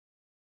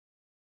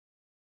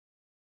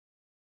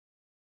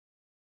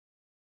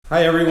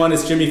Hi everyone,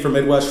 it's Jimmy from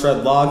Midwest Shred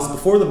Vlogs.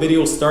 Before the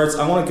video starts,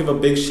 I want to give a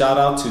big shout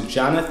out to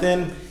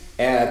Jonathan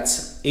at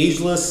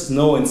Ageless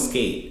Snow and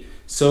Skate.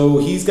 So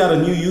he's got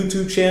a new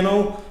YouTube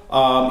channel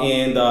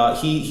and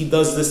he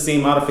does this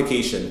same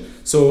modification.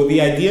 So the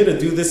idea to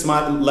do this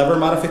lever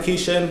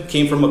modification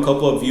came from a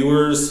couple of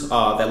viewers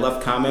that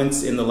left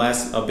comments in the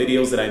last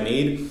videos that I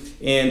made.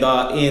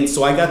 And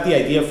so I got the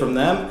idea from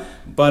them.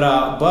 But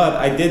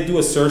I did do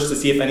a search to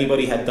see if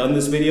anybody had done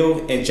this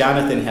video, and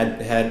Jonathan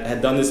had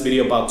done this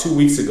video about 2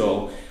 weeks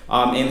ago.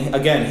 And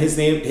again, his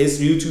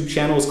YouTube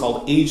channel is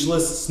called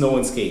Ageless Snow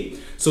and Skate.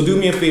 So do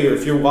me a favor,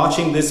 if you're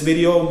watching this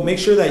video, make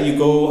sure that you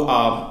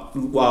go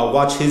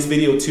watch his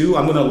video too.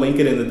 I'm gonna link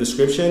it in the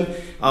description.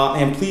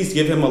 And please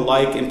give him a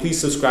like and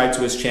please subscribe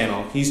to his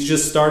channel. He's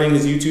just starting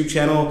his YouTube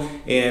channel,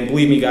 and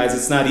believe me guys,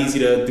 it's not easy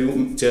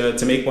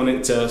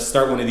to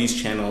start one of these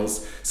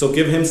channels. So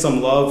give him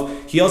some love.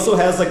 He also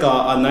has like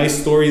a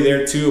nice story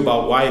there too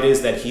about why it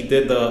is that he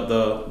did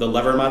the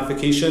lever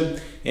modification.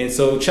 And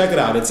so check it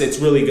out, it's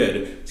really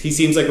good. He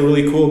seems like a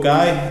really cool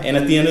guy, and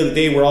at the end of the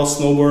day, we're all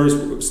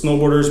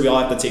snowboarders, we all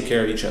have to take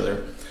care of each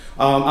other.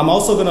 I'm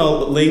also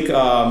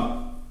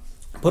gonna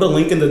put a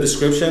link in the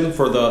description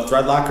for the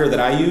thread locker that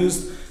I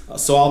used.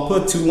 So I'll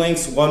put two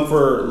links, one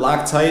for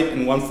Loctite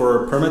and one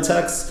for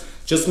Permatex.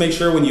 Just make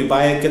sure when you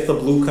buy it, get the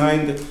blue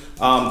kind.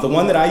 The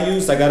one that I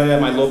used, I got it at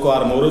my local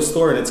automotive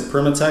store, and it's a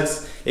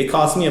Permatex. It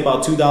cost me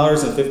about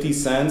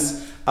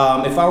 $2.50.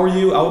 If I were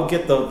you, I would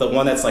get the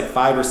one that's like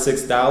 $5 or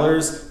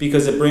 $6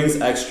 because it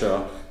brings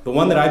extra. The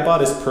one that I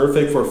bought is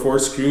perfect for 4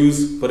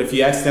 screws, but if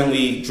you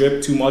accidentally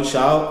drip too much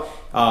out,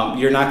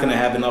 you're not gonna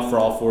have enough for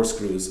all 4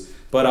 screws.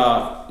 But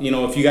you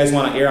know, if you guys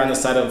want to err on the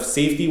side of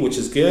safety, which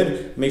is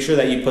good, make sure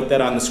that you put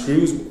that on the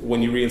screws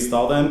when you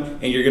reinstall them,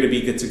 and you're gonna be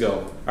good to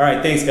go. All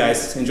right, thanks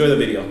guys, enjoy the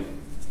video.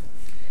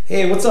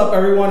 Hey, what's up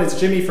everyone? It's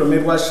Jimmy from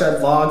Midwest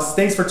Shred Vlogs.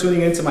 Thanks for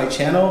tuning into my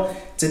channel.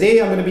 Today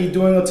I'm going to be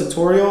doing a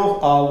tutorial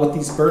with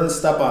these Burton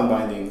Step On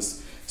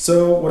bindings.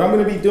 So what I'm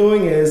going to be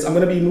doing is I'm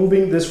going to be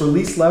moving this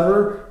release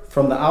lever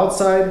from the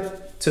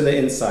outside to the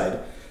inside.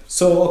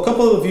 So a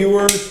couple of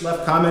viewers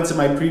left comments in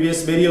my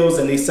previous videos,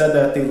 and they said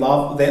that they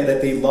love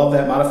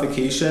that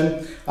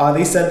modification.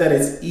 They said that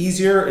it's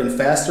easier and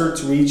faster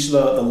to reach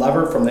the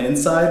lever from the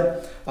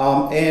inside.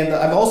 And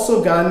I've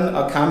also gotten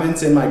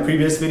comments in my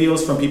previous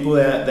videos from people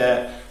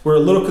that were a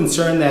little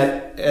concerned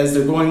that as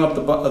they're going up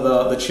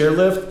the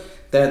chairlift,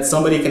 that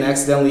somebody can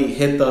accidentally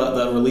hit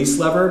the release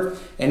lever,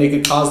 and it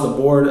could cause the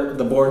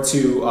board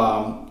to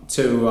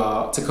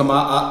come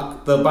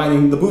out,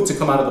 the boot to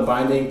come out of the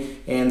binding,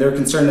 and they're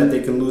concerned that they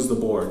can lose the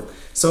board.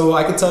 So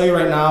I can tell you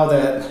right now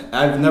that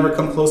I've never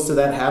come close to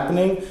that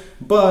happening,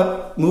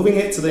 but moving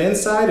it to the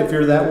inside, if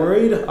you're that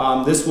worried,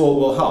 this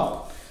will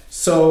help.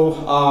 So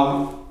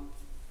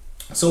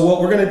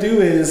what we're gonna do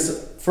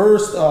is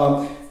first,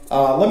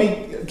 let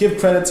me give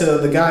credit to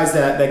the guys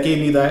that gave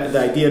me the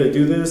idea to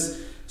do this.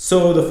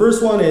 So the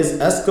first one is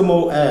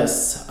Eskimo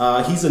S.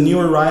 He's a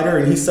newer rider,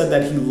 and he said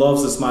that he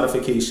loves this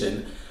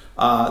modification.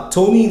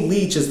 Tony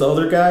Leach is the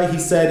other guy. He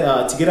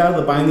said to get out of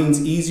the bindings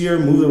easier,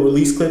 move the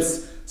release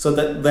clips so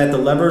that the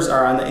levers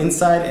are on the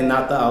inside and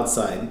not the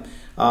outside.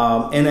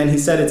 And then he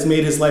said it's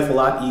made his life a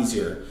lot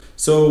easier.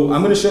 So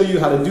I'm going to show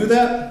you how to do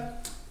that.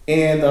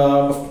 And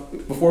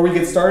before we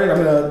get started,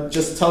 I'm going to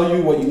just tell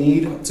you what you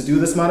need to do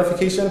this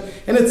modification.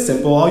 And it's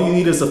simple. All you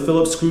need is a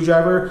Phillips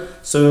screwdriver.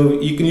 So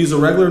you can use a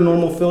regular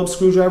normal Phillips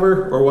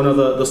screwdriver or one of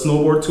the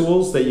snowboard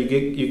tools that you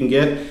can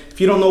get.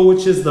 If you don't know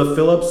which is the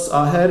Phillips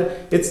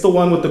head, it's the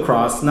one with the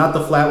cross. Not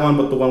the flat one,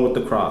 but the one with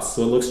the cross.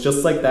 So it looks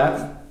just like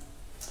that.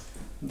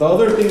 The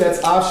other thing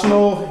that's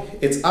optional,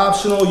 it's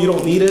optional, you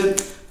don't need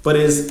it, but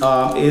is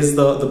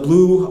the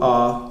blue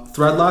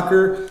thread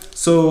locker.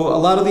 So a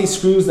lot of these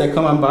screws that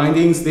come on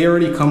bindings, they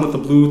already come with a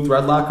blue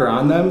thread locker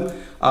on them.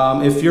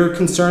 If you're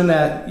concerned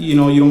that you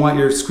don't want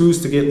your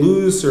screws to get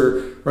loose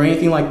or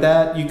anything like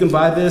that, you can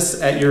buy this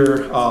at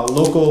your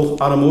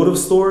local automotive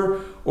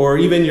store or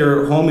even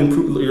your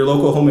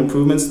local home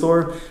improvement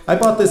store. I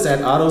bought this at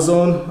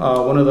AutoZone,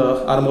 one of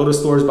the automotive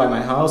stores by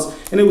my house,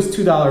 and it was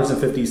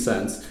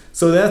 $2.50.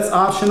 So that's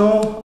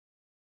optional.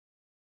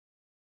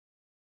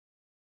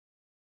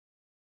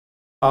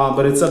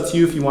 But it's up to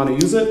you if you want to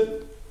use it.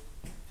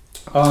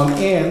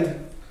 If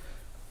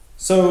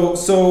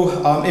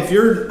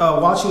you're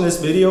watching this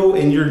video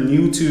and you're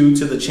new to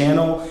the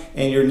channel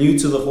and you're new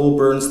to the whole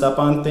Burton Step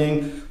On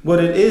thing, what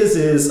it is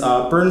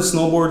Burton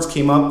Snowboards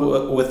came up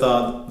with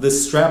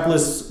this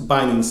strapless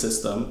binding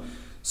system.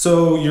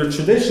 So your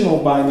traditional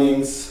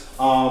bindings,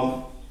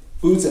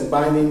 boots and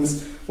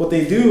bindings, what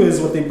they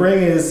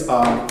bring is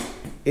like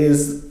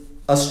these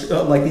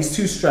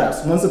two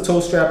straps. One's a toe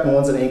strap and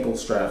one's an ankle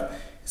strap.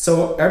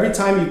 So every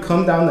time you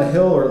come down the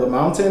hill or the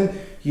mountain,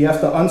 you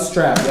have to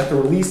unstrap, you have to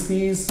release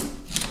these,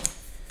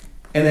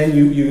 and then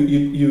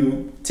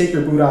you take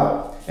your boot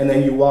out, and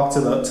then you walk to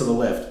the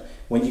lift.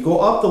 When you go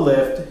up the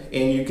lift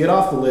and you get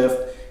off the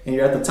lift and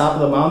you're at the top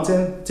of the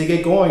mountain, to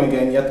get going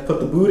again, you have to put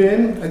the boot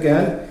in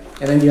again,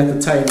 and then you have to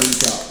tighten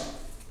these out.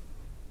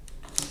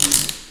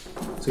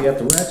 So you have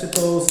to ratchet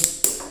those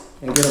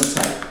and get them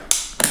tight.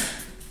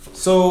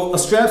 So a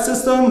strap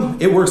system,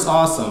 it works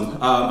awesome.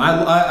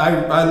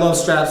 I love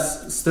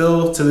straps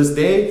still to this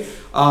day,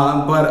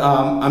 but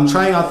I'm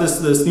trying out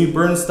this new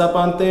Burton Step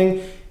On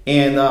thing,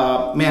 and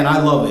man,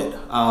 I love it.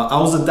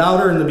 I was a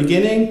doubter in the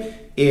beginning,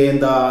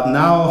 and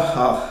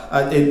now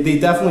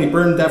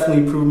Burton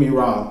definitely proved me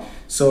wrong.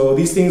 So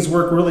these things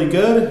work really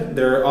good.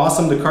 They're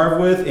awesome to carve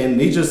with, and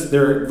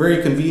they're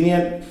very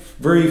convenient,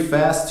 very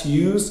fast to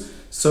use.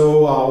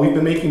 So we've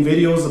been making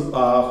videos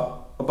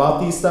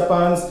about these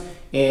step-ons,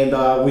 and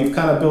we've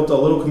kind of built a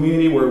little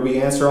community where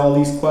we answer all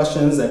these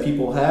questions that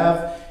people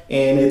have,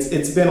 and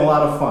it's been a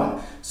lot of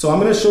fun. So I'm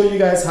going to show you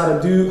guys how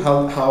to do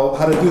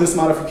this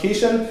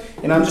modification,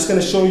 and I'm just going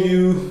to show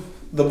you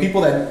the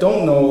people that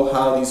don't know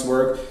how these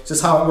work,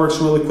 just how it works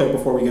really quick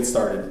before we get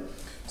started.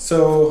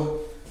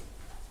 So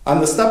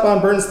on the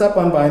Burton Step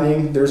On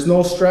binding, there's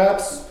no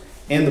straps,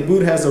 and the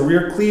boot has a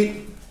rear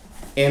cleat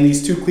and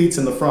these two cleats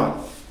in the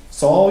front.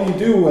 So all you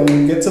do when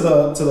you get to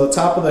the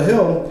top of the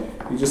hill,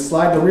 you just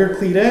slide the rear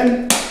cleat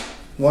in,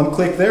 one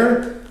click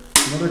there,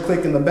 another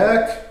click in the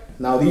back.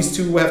 Now these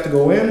two have to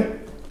go in,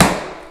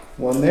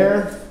 one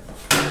there,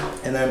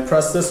 and then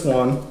press this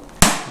one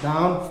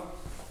down,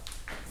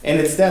 and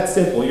it's that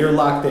simple. You're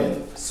locked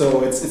in.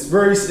 So it's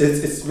very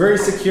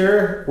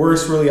secure,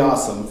 works really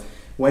awesome.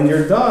 When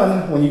you're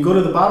done, when you go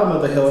to the bottom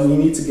of the hill and you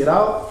need to get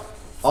out,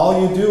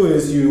 all you do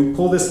is you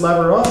pull this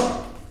lever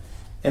up,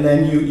 and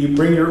then you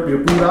bring your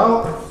boot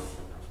out,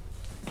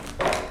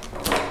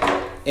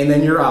 and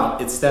then you're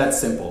out. It's that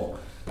simple.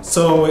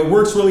 So it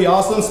works really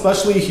awesome,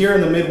 especially here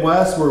in the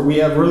Midwest where we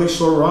have really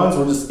short runs.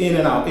 We're just in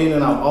and out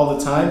all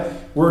the time.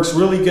 Works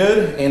really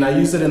good, and I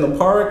use it in the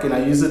park, and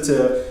I use it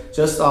to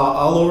just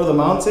all over the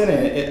mountain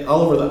and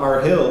all over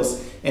our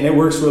hills, and it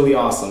works really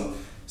awesome.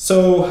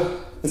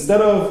 So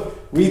instead of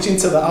reaching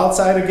to the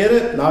outside to get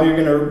it, now you're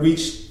gonna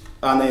reach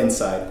on the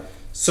inside.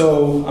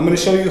 So I'm gonna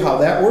show you how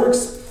that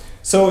works.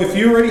 So if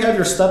you already have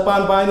your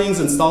step-on bindings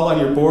installed on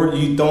your board,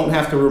 you don't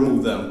have to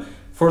remove them.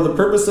 For the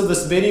purpose of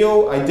this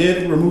video, I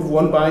did remove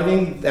one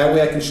binding. That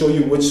way I can show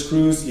you which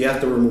screws you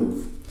have to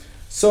remove.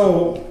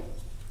 So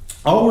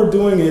all we're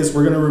doing is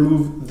we're gonna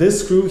remove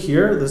this screw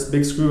here, this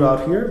big screw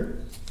out here,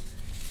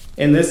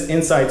 and this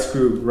inside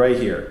screw right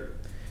here.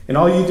 And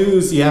all you do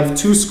is you have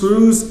two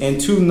screws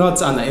and two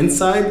nuts on the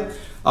inside.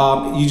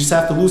 You just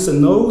have to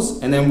loosen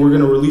those, and then we're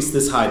gonna release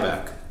this high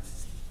back.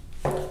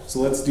 So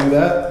let's do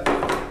that.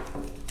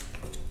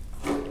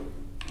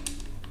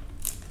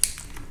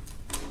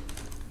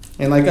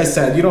 And like I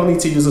said, you don't need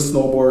to use a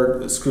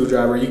snowboard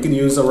screwdriver. You can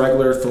use a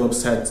regular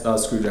Phillips head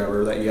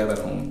screwdriver that you have at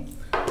home.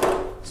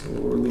 So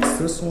we'll release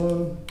this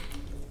one.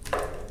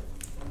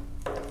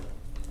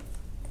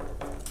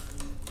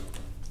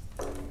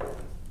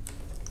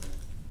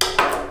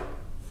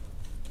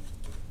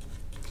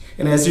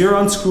 And as you're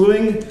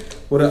unscrewing,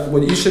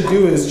 what you should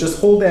do is just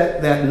hold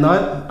that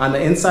nut on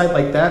the inside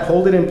like that,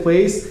 hold it in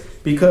place,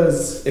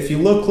 because if you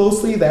look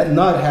closely, that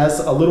nut has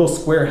a little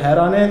square head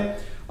on it.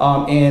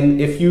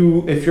 And if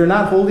you're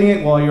not holding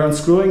it while you're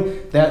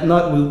unscrewing, that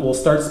nut will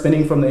start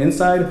spinning from the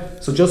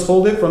inside. So just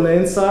hold it from the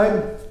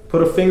inside,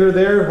 put a finger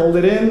there, hold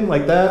it in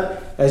like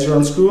that as you're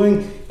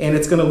unscrewing, and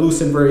it's gonna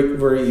loosen very,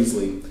 very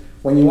easily.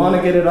 When you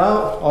wanna get it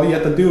out, all you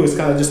have to do is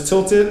kind of just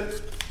tilt it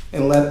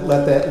and let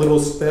that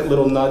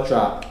little nut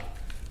drop.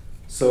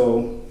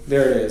 So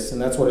there it is,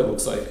 and that's what it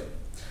looks like.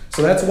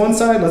 So that's one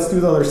side, let's do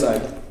the other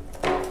side.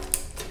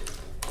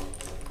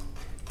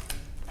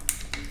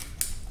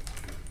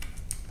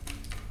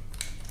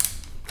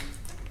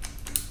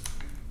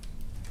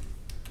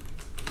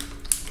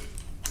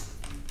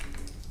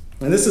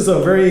 And this is a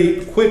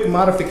very quick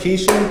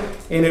modification,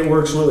 and it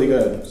works really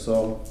good.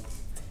 So,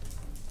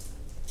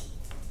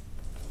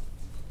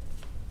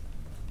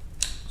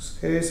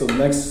 okay, so the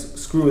next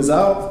screw is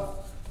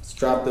out. Let's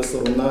drop this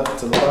little nut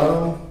to the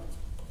bottom.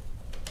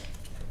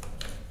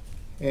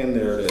 And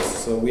there it is.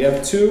 So we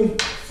have two.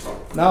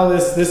 Now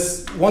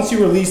this once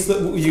you release,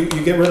 you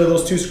get rid of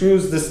those two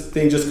screws, this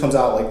thing just comes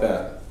out like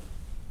that.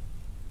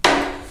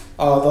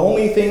 The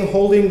only thing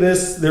holding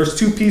this, there's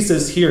two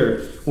pieces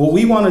here. What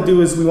we want to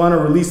do is we want to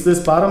release this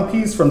bottom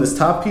piece from this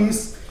top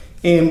piece,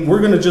 and we're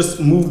going to just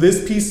move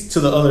this piece to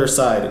the other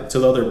side, to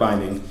the other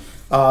binding.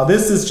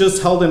 This is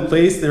just held in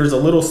place. There's a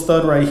little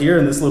stud right here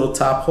in this little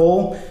top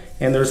hole,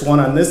 and there's one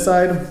on this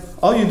side.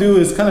 All you do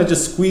is kind of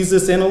just squeeze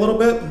this in a little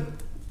bit,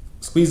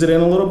 squeeze it in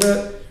a little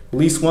bit,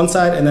 release one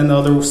side, and then the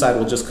other side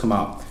will just come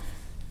out.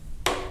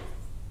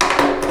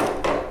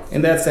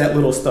 And that's that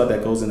little stud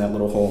that goes in that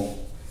little hole.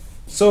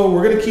 So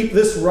we're gonna keep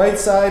this right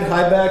side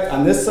high back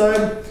on this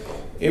side,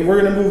 and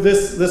we're gonna move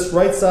this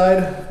right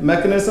side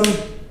mechanism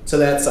to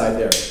that side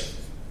there.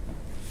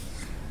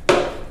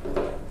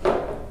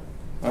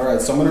 All right,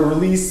 so I'm gonna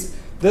release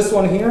this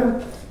one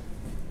here.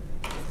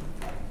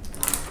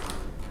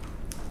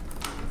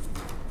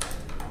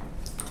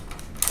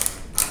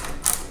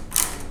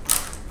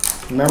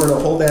 Remember to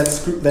hold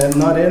that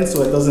nut in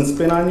so it doesn't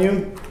spin on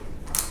you.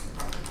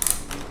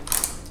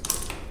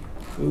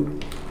 Ooh.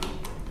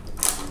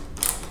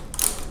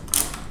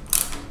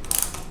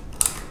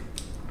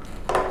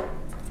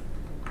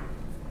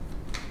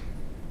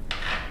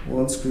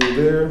 One screw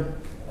there.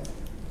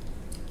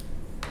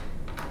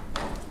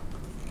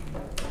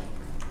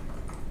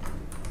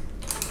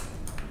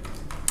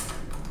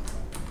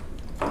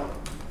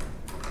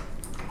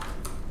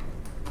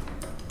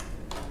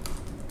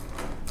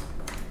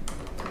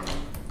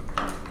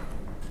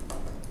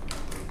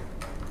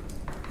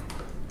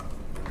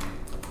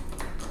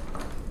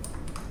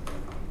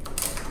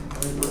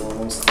 We're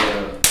almost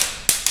there.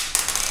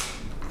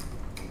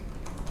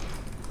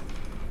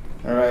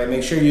 All right,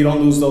 make sure you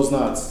don't lose those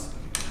nuts.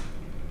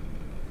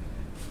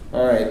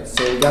 All right,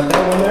 so we got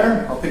that one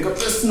there. I'll pick up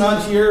this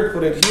nut here,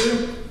 put it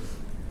here.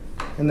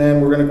 And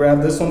then we're gonna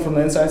grab this one from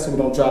the inside so we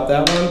don't drop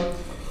that one.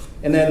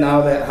 And then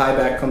now that high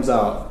back comes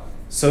out.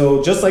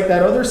 So just like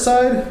that other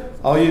side,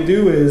 all you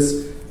do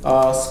is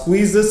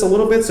squeeze this a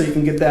little bit so you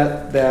can get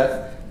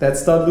that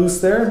stud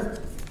loose there.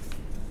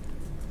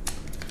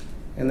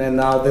 And then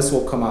now this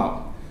will come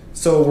out.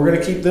 So we're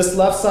gonna keep this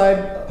left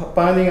side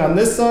binding on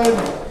this side,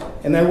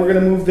 and then we're gonna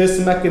move this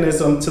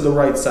mechanism to the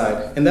right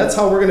side. And that's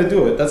how we're gonna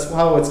do it. That's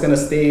how it's gonna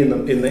stay in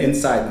the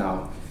inside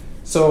now.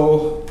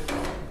 So,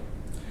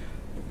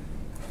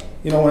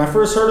 you know, when I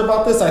first heard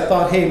about this, I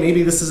thought, hey,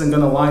 maybe this isn't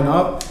gonna line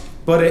up,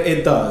 but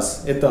it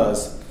does, it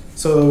does.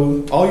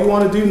 So all you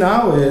wanna do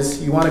now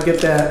is you wanna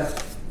get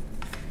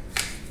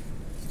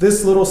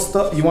this little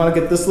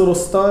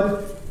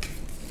stud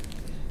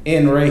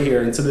in right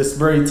here into this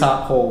very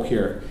top hole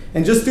here.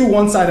 And just do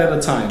one side at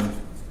a time.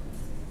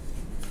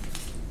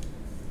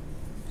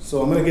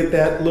 So I'm gonna get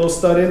that little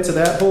stud into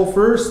that hole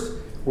first.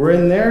 We're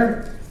in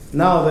there.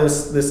 Now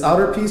this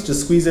outer piece,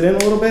 just squeeze it in a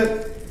little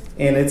bit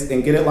and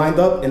get it lined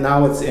up, and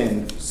now it's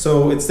in.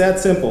 So it's that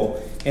simple,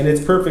 and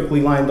it's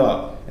perfectly lined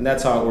up, and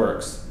that's how it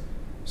works.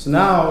 So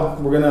now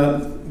we're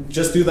gonna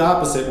just do the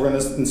opposite. We're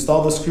gonna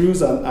install the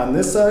screws on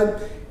this side,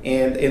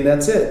 and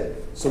that's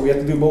it. So we have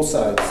to do both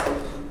sides.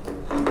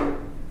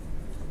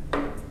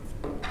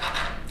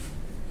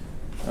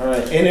 All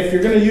right, and if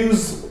you're gonna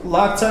use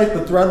Loctite,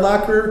 the thread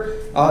locker,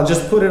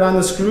 just put it on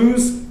the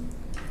screws,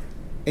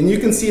 and you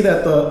can see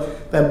that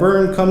that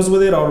burn comes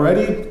with it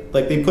already.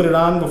 Like they put it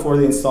on before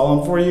they install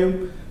them for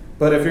you.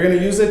 But if you're gonna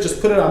use it,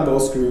 just put it on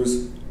both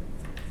screws.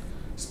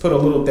 Just put a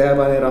little dab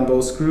on it on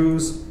both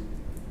screws.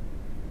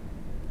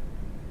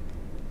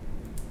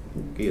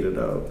 Get it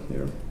out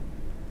here.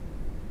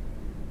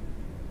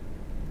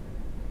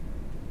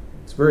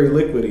 It's very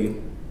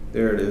liquidy.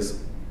 There it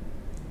is.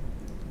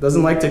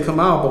 Doesn't like to come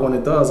out, but when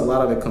it does, a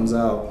lot of it comes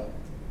out.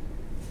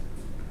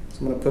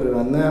 So I'm gonna put it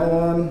on that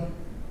one.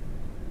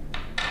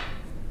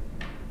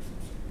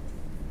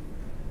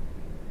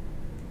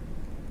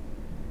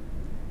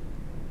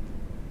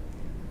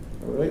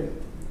 All right,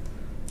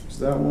 there's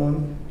that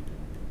one.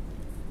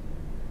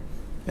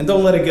 And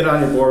don't let it get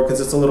on your board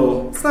because it's a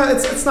little,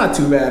 it's not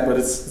too bad, but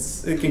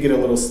it can get a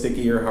little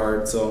sticky or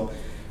hard. So,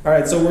 all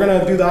right, so we're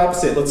gonna do the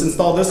opposite. Let's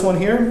install this one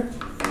here.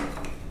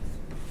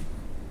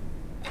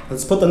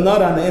 Let's put the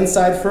nut on the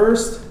inside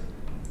first,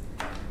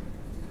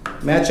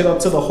 match it up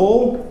to the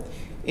hole,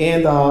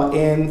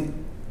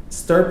 and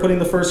start putting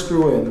the first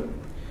screw in.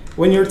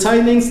 When you're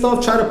tightening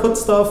stuff, try to put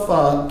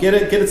stuff, get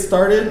it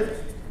started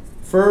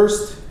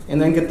first, and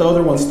then get the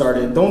other one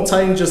started. Don't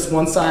tighten just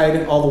one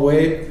side all the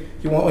way.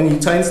 When you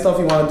tighten stuff,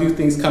 you want to do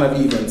things kind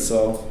of even.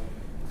 So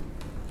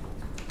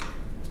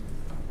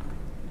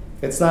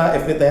if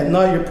that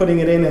nut you're putting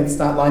it in and it's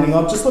not lining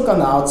up, just look on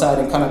the outside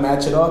and kind of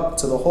match it up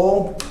to the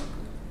hole.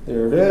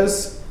 There it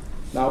is.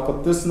 Now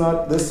put this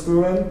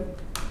screw in.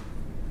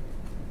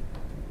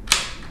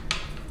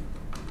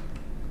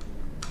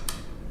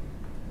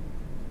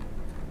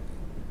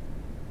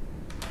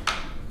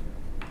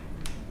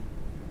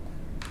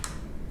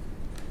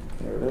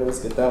 There it is.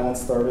 Get that one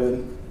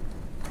started.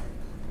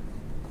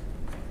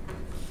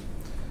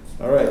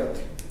 All right.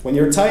 When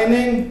you're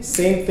tightening,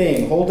 same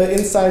thing. Hold the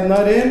inside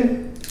nut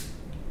in.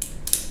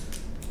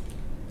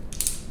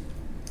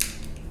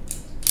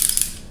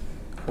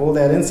 Hold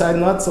that inside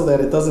nut so that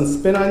it doesn't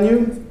spin on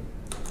you,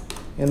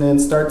 and then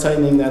start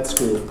tightening that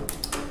screw.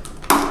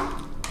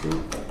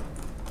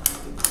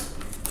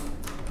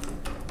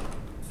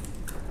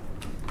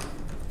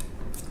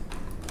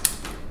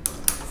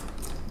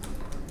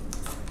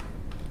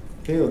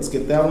 Okay, let's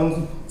get that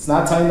one. It's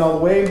not tightened all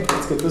the way.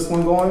 Let's get this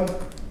one going.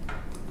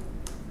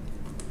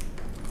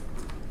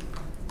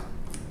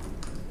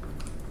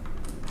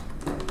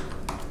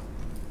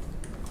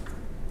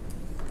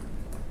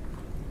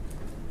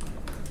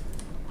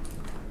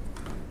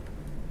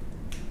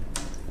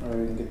 All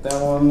right, get that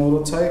one a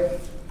little tight.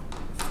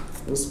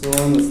 This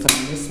one, let's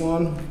tighten this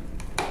one.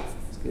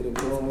 Let's get it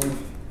going.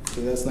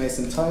 Okay, that's nice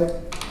and tight.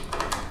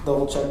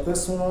 Double check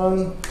this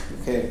one.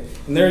 Okay,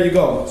 and there you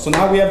go. So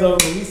now we have the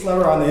release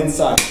lever on the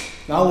inside.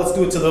 Now let's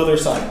do it to the other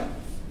side.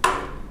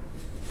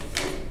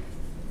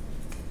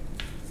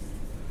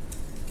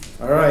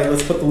 All right,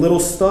 let's put the little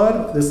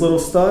stud, this little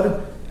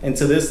stud,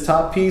 into this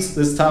top piece,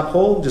 this top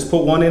hole. Just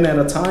put one in at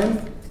a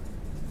time.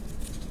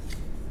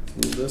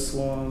 Move this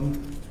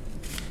one.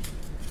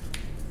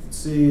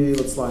 See,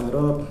 let's line it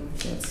up.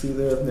 Can't see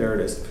there. There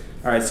it is.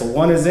 All right, so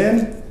one is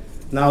in.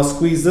 Now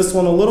squeeze this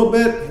one a little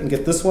bit and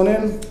get this one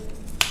in.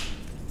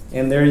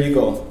 And there you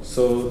go.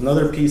 So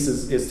another piece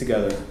is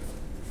together.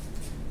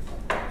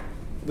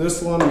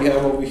 This one we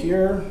have over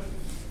here.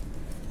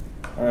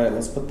 All right,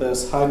 let's put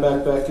this high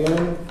back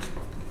in.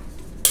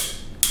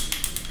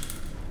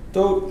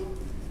 Dope.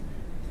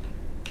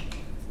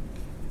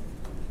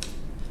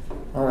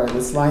 All right,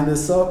 let's line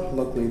this up.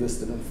 Luckily this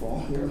didn't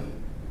fall here.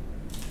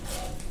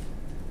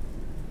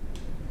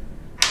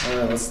 All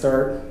right, let's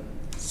start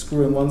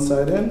screwing one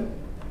side in.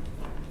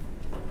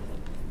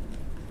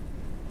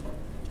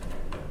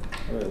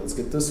 All right, let's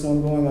get this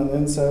one going on the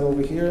inside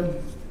over here.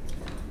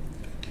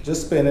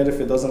 Just spin it if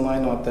it doesn't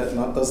line up, that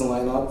nut doesn't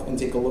line up, and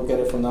take a look at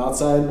it from the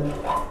outside.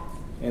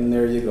 And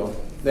there you go.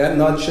 That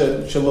nut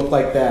should look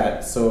like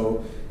that.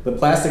 So the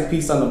plastic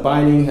piece on the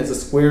binding has a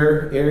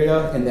square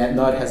area, and that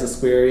nut has a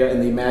square area,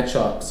 and they match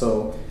up.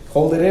 So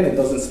hold it in, it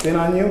doesn't spin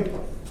on you.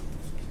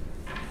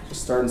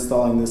 Just start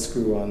installing this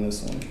screw on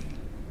this one.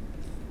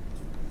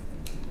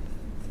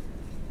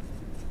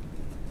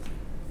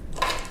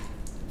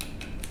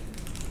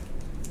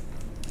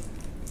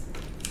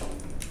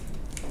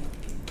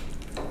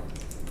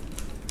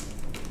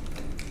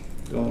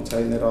 Don't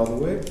tighten it all the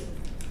way.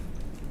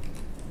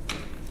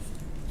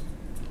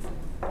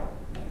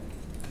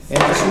 And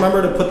just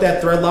remember to put that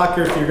thread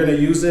locker if you're going to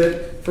use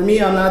it. For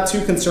me, I'm not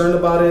too concerned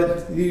about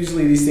it.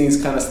 Usually these things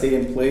kind of stay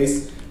in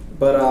place.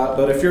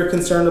 But if you're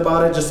concerned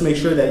about it, just make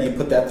sure that you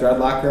put that thread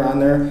locker on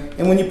there.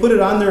 And when you put it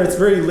on there, it's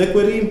very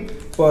liquidy,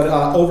 but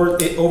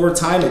over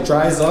time it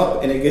dries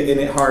up and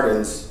it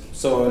hardens.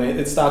 So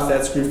it stops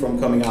that screw from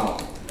coming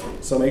out.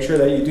 So make sure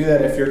that you do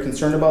that if you're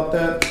concerned about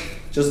that.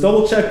 Just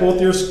double check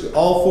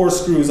all 4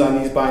 screws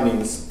on these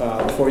bindings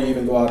before you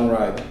even go out and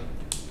ride.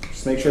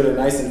 Just make sure they're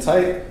nice and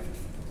tight.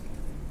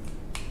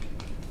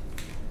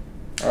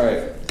 All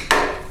right,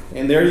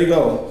 and there you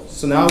go.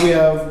 So now we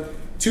have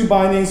 2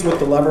 bindings with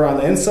the lever on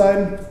the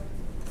inside.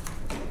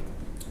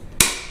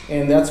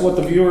 And that's what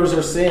the viewers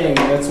are saying.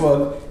 That's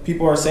what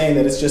people are saying,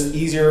 that it's just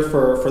easier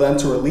for them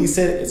to release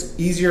it. It's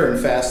easier and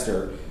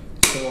faster.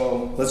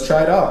 So let's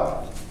try it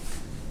out.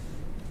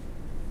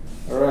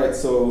 All right,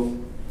 so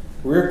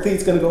rear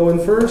cleat's gonna go in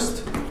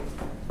first.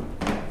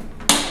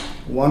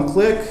 1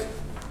 click,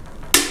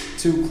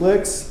 2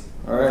 clicks.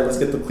 All right, let's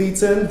get the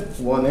cleats in.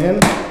 1 in,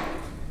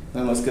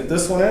 then let's get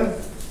this one in.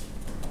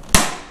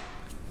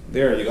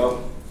 There you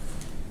go.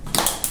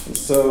 And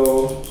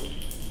so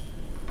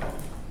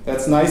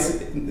that's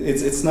nice.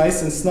 It's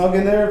nice and snug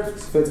in there. It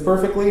fits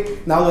perfectly.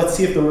 Now let's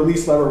see if the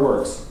release lever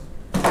works.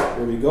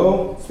 There we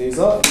go. Stays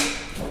up.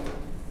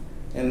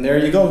 And there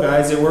you go,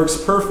 guys. It works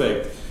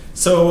perfect.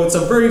 So it's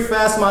a very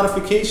fast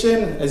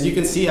modification. As you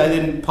can see, I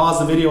didn't pause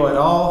the video at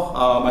all.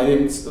 I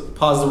didn't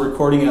pause the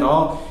recording at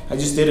all. I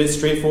just did it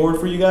straightforward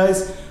for you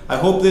guys. I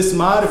hope this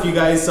mod, if you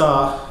guys,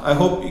 I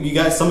hope you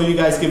guys, some of you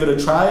guys give it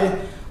a try.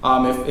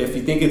 If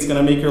you think it's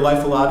gonna make your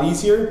life a lot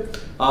easier.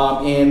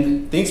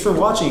 And thanks for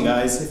watching,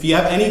 guys. If you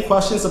have any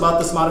questions about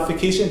this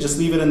modification, just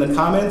leave it in the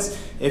comments.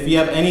 If you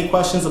have any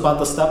questions about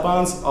the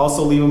step-ons,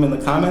 also leave them in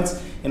the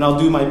comments, and I'll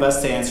do my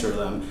best to answer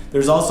them.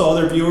 There's also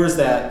other viewers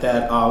that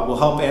will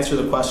help answer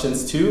the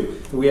questions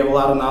too. We have a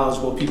lot of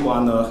knowledgeable people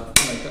on the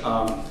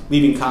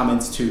leaving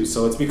comments too.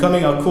 So it's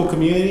becoming a cool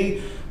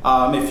community.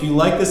 If you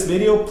like this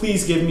video,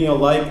 please give me a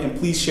like and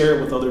please share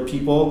it with other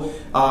people.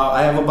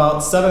 I have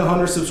about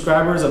 700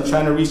 subscribers. I'm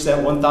trying to reach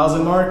that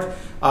 1,000 mark.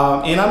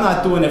 And I'm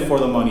not doing it for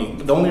the money.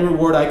 The only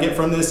reward I get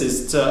from this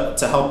is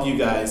to help you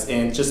guys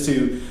and just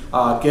to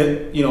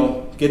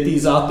get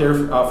these out there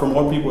for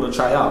more people to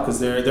try out, because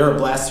they're a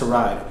blast to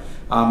ride.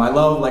 I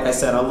love, like I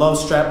said, I love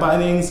strap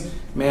bindings,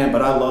 man,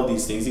 but I love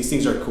these things. These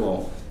things are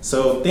cool.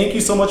 So thank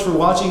you so much for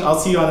watching. I'll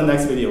see you on the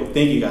next video.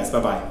 Thank you guys.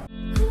 Bye-bye.